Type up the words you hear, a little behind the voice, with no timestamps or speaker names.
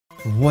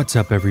What's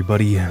up,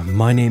 everybody?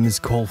 My name is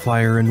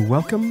CoalFire, and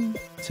welcome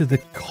to The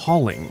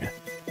Calling.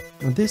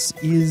 This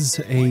is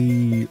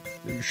a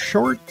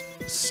short,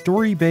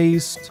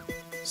 story-based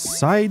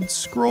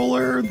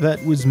side-scroller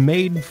that was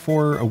made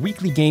for a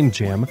weekly game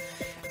jam,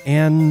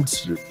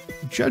 and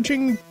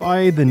judging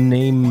by the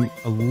name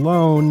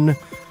alone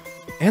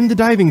and the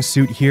diving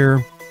suit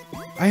here,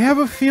 I have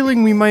a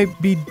feeling we might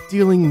be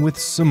dealing with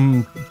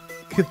some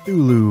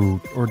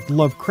Cthulhu or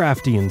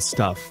Lovecraftian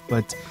stuff,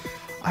 but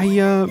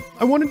I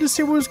wanted to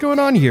see what was going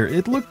on here.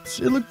 It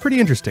looked pretty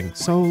interesting,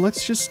 so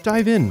let's just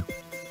dive in.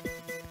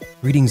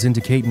 Readings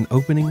indicate an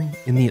opening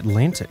in the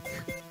Atlantic.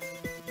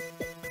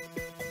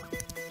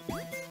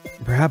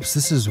 Perhaps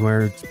this is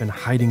where it's been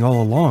hiding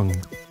all along.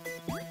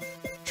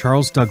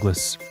 Charles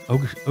Douglas,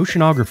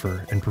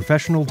 oceanographer and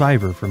professional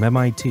diver from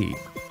MIT.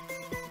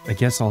 I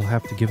guess I'll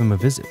have to give him a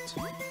visit.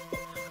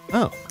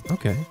 Oh,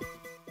 okay.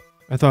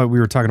 I thought we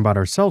were talking about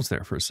ourselves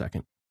there for a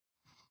second.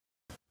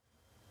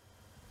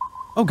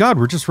 Oh god,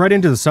 we're just right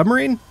into the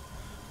submarine?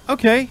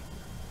 Okay.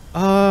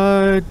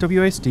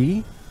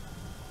 WASD.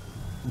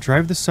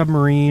 Drive the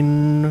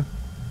submarine,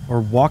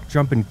 or walk,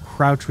 jump, and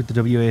crouch with the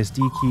WASD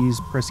keys.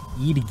 Press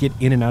E to get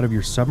in and out of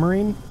your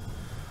submarine.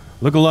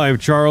 Look alive,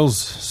 Charles.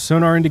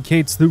 Sonar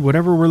indicates that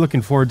whatever we're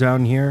looking for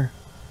down here,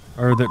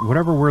 or that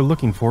whatever we're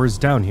looking for is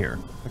down here.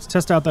 Let's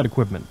test out that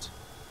equipment.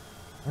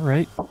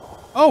 Alright.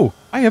 Oh,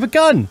 I have a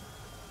gun!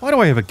 Why do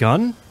I have a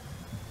gun?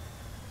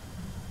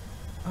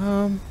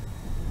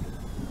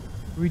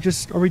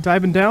 Are we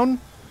diving down?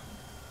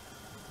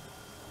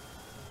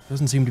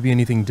 Doesn't seem to be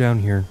anything down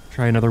here.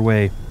 Try another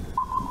way.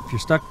 If you're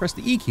stuck, press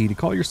the E key to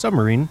call your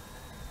submarine,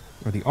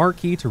 or the R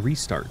key to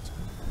restart.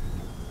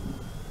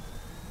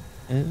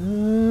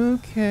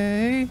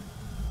 Okay.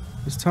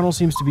 This tunnel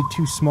seems to be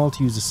too small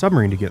to use a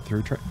submarine to get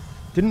through.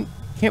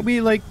 Can't we,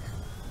 like...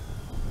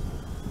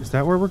 Is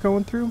that where we're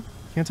going through?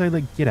 Can't I,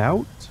 like, get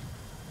out?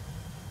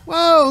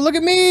 Whoa, look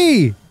at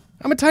me!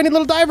 I'm a tiny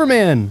little diver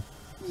man!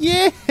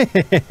 Yeah!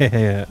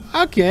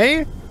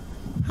 Okay.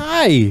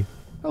 Hi!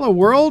 Hello,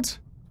 world!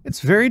 It's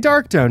very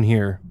dark down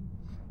here.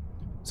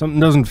 Something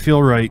doesn't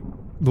feel right.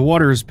 The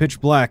water is pitch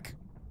black.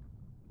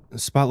 The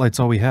spotlight's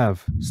all we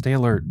have. Stay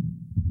alert.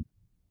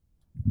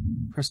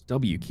 Press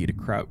W key to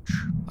crouch.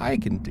 I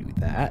can do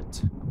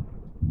that.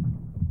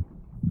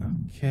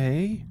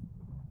 Okay.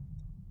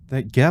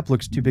 That gap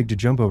looks too big to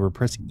jump over.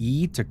 Press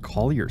E to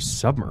call your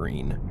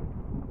submarine.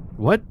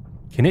 What?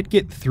 Can it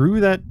get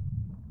through that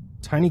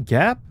tiny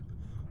gap?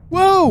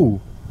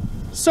 Whoa!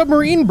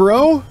 Submarine,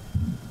 bro!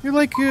 You're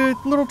like a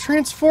little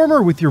transformer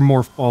with your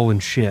morph ball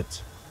and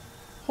shit.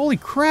 Holy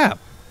crap!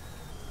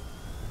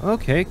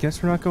 Okay,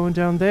 guess we're not going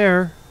down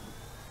there.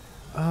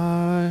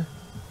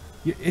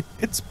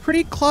 It's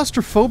pretty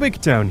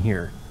claustrophobic down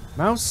here.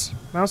 Mouse?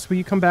 Mouse, will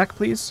you come back,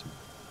 please?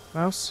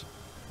 Mouse?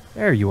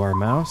 There you are,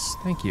 Mouse.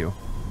 Thank you.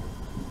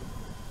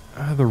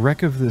 The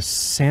wreck of the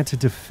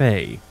Santa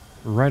Fe.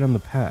 We're right on the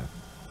path.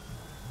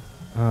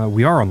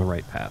 We are on the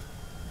right path.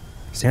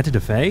 Santa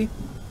Fe?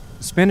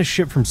 A Spanish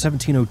ship from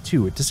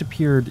 1702. It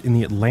disappeared in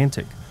the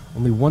Atlantic.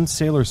 Only one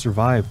sailor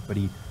survived, but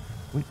he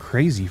went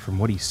crazy from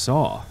what he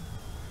saw.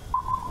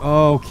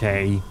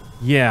 Okay.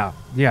 Yeah,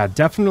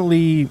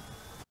 definitely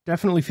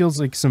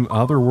feels like some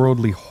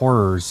otherworldly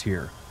horrors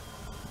here.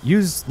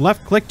 Use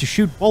left click to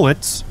shoot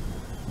bullets.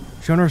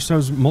 Shown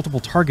shows multiple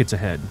targets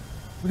ahead.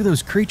 Look at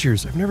those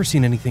creatures. I've never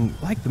seen anything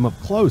like them up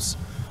close.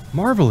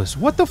 Marvelous.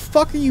 What the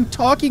fuck are you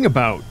talking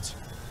about?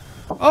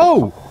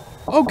 Oh!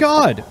 Oh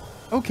god!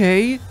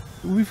 Okay,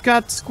 we've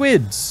got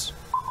squids.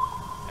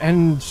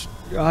 And,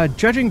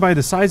 judging by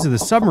the size of the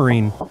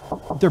submarine,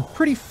 they're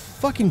pretty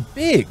fucking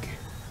big.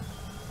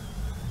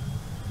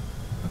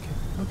 Okay,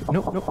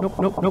 nope.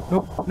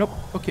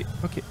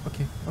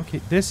 Okay.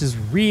 This is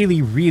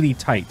really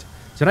tight.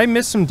 Did I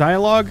miss some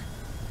dialogue?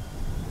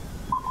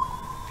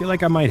 I feel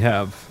like I might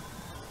have.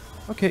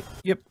 Okay,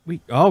 yep,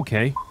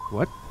 okay.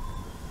 What?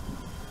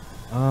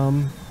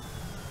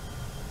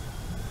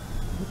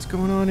 What's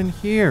going on in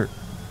here?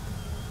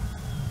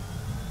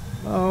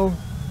 Oh.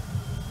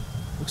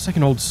 Looks like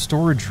an old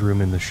storage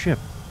room in the ship.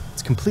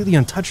 It's completely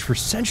untouched for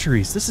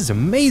centuries. This is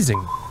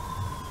amazing.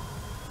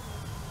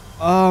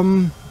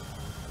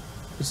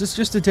 Is this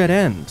just a dead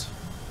end?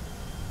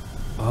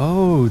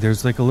 Oh,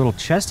 there's like a little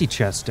chesty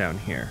chest down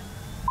here.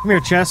 Come here,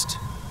 chest.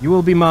 You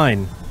will be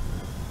mine.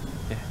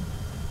 Yeah.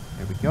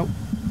 There we go.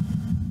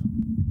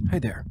 Hi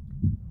there.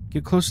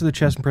 Get close to the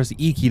chest and press the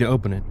E key to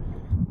open it.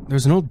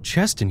 There's an old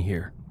chest in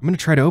here. I'm gonna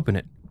try to open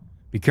it.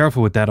 Be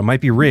careful with that, it might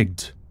be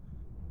rigged.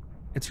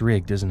 It's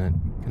rigged, isn't it?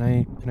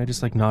 Can I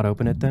just, like, not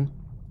open it then?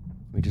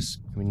 Can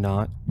we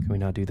not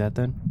do that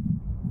then?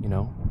 You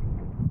know?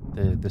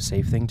 The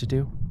safe thing to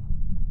do?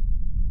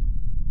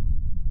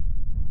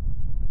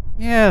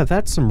 Yeah,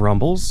 that's some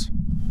rumbles.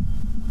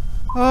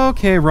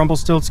 Okay,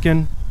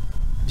 Rumpelstiltskin.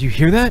 Do you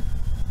hear that?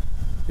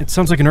 It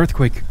sounds like an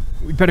earthquake.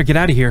 We'd better get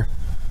out of here.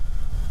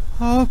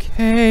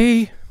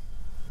 Okay.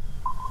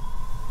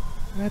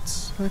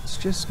 Let's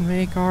just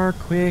make our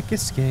quick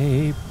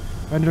escape.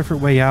 Find a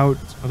different way out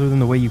other than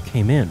the way you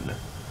came in.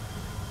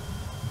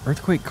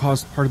 Earthquake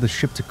caused part of the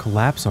ship to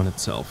collapse on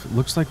itself. It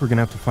looks like we're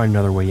gonna have to find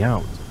another way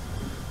out.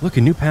 Look,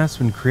 a new path's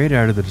been created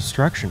out of the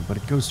destruction, but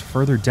it goes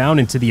further down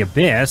into the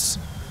abyss.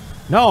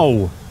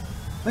 No!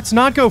 Let's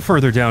not go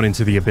further down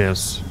into the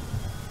abyss.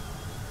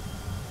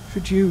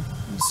 Should you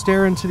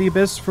stare into the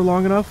abyss for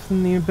long enough,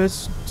 and the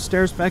abyss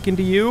stares back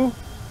into you?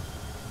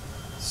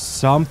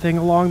 Something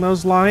along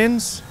those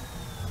lines?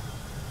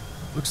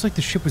 Looks like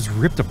the ship was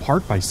ripped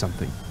apart by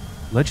something.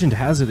 Legend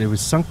has it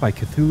was sunk by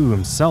Cthulhu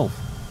himself.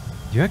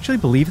 Do you actually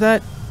believe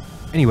that?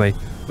 Anyway,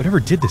 whatever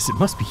did this, it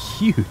must be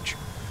huge.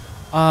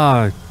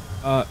 You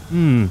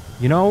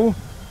know,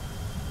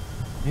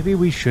 maybe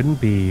we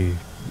shouldn't be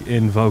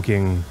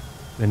invoking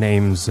the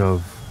names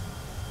of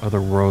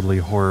otherworldly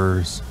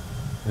horrors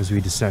as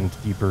we descend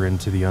deeper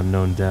into the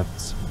unknown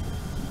depths.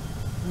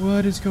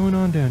 What is going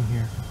on down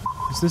here?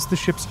 Is this the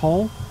ship's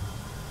hull?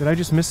 Did I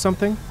just miss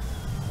something?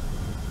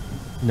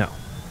 No.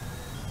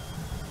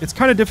 It's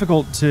kind of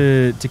difficult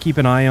to keep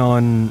an eye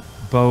on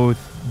both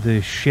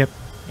the ship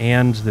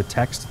and the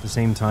text at the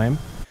same time.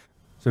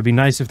 So it'd be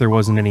nice if there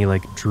wasn't any,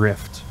 like,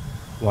 drift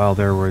while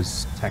there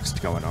was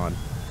text going on.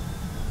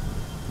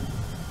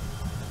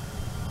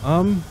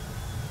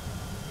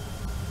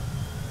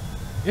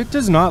 It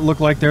does not look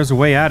like there's a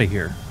way out of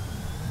here.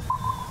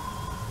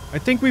 I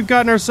think we've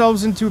gotten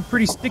ourselves into a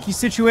pretty sticky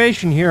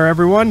situation here,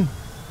 everyone.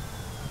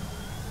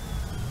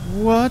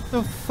 What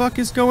the fuck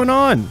is going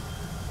on?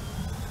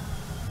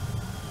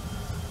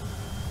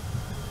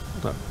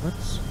 Hold up,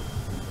 let's...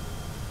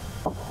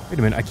 Wait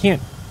a minute, I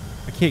can't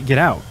get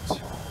out.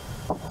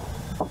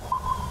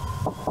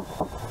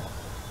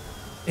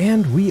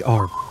 And we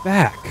are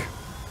back.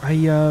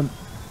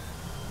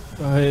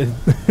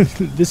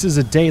 This is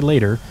a day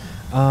later.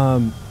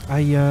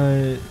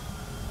 I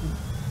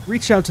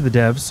reached out to the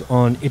devs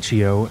on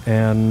Itch.io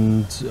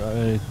and,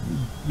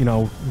 you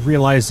know,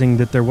 realizing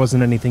that there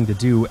wasn't anything to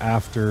do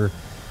after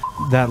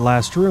that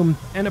last room.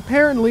 And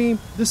apparently,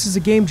 this is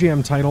a Game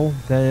Jam title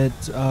that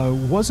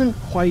wasn't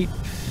quite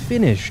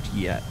finished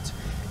yet.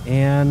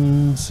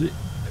 And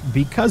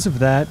because of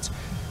that,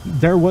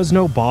 there was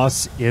no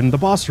boss in the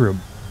boss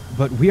room.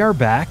 But we are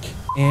back,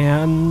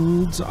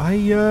 and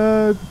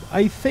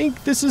I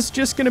think this is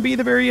just gonna be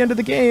the very end of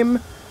the game.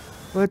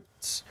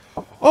 But...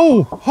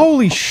 oh!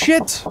 Holy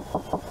shit!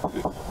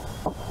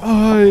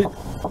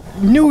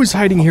 Knew was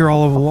hiding here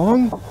all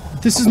along.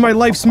 This is my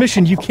life's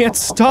mission, you can't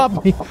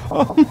stop me.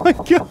 Oh my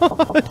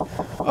god!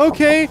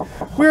 Okay,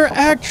 we're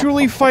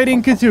actually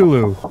fighting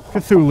Cthulhu.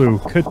 Cthulhu.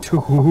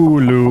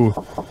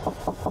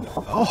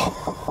 Oh,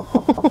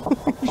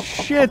 holy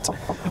shit.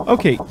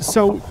 Okay,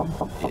 so...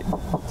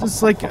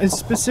 does, like, a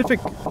specific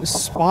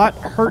spot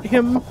hurt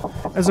him?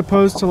 As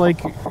opposed to,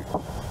 like...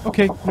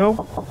 okay,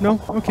 no,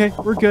 okay,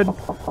 we're good.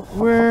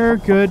 We're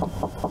good.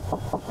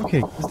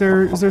 Okay,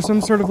 is there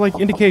some sort of, like,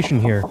 indication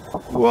here?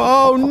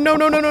 Whoa,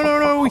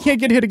 no, we can't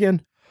get hit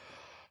again.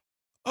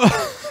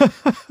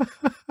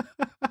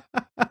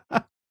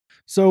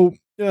 So,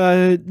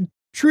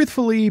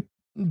 truthfully,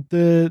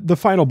 the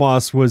final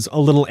boss was a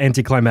little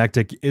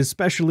anticlimactic,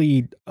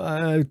 especially,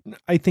 I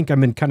think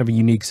I'm in kind of a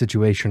unique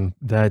situation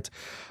that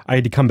I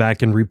had to come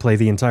back and replay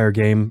the entire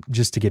game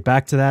just to get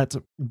back to that,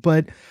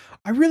 but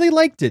I really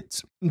liked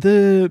it.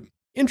 The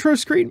intro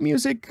screen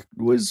music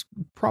was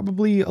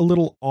probably a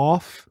little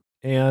off,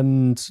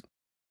 and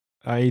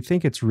I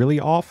think it's really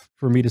off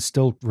for me to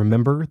still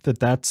remember that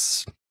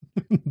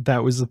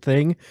that was a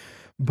thing.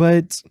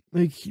 But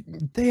like,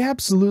 they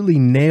absolutely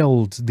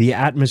nailed the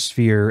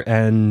atmosphere,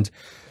 and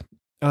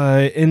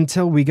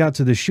until we got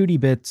to the shooty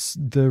bits,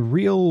 the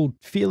real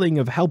feeling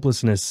of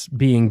helplessness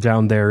being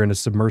down there in a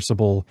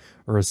submersible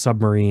or a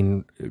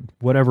submarine,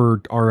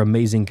 whatever our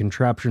amazing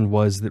contraption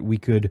was that we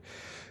could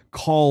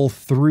call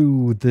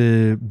through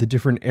the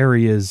different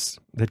areas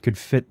that could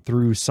fit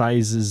through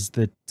sizes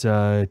that,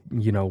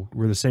 you know,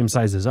 were the same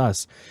size as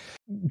us.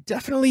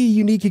 Definitely a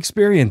unique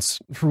experience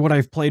for what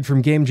I've played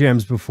from game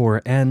jams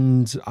before,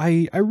 and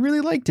I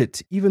really liked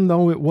it, even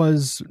though it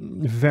was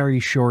very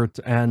short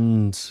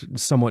and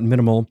somewhat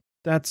minimal.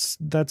 That's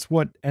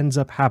what ends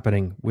up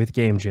happening with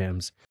game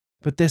jams.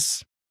 But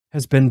this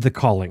has been The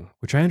Calling,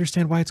 which I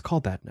understand why it's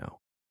called that now.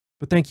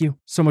 But thank you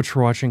so much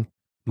for watching.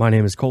 My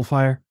name is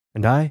CoalFire,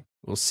 and I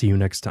will see you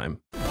next time.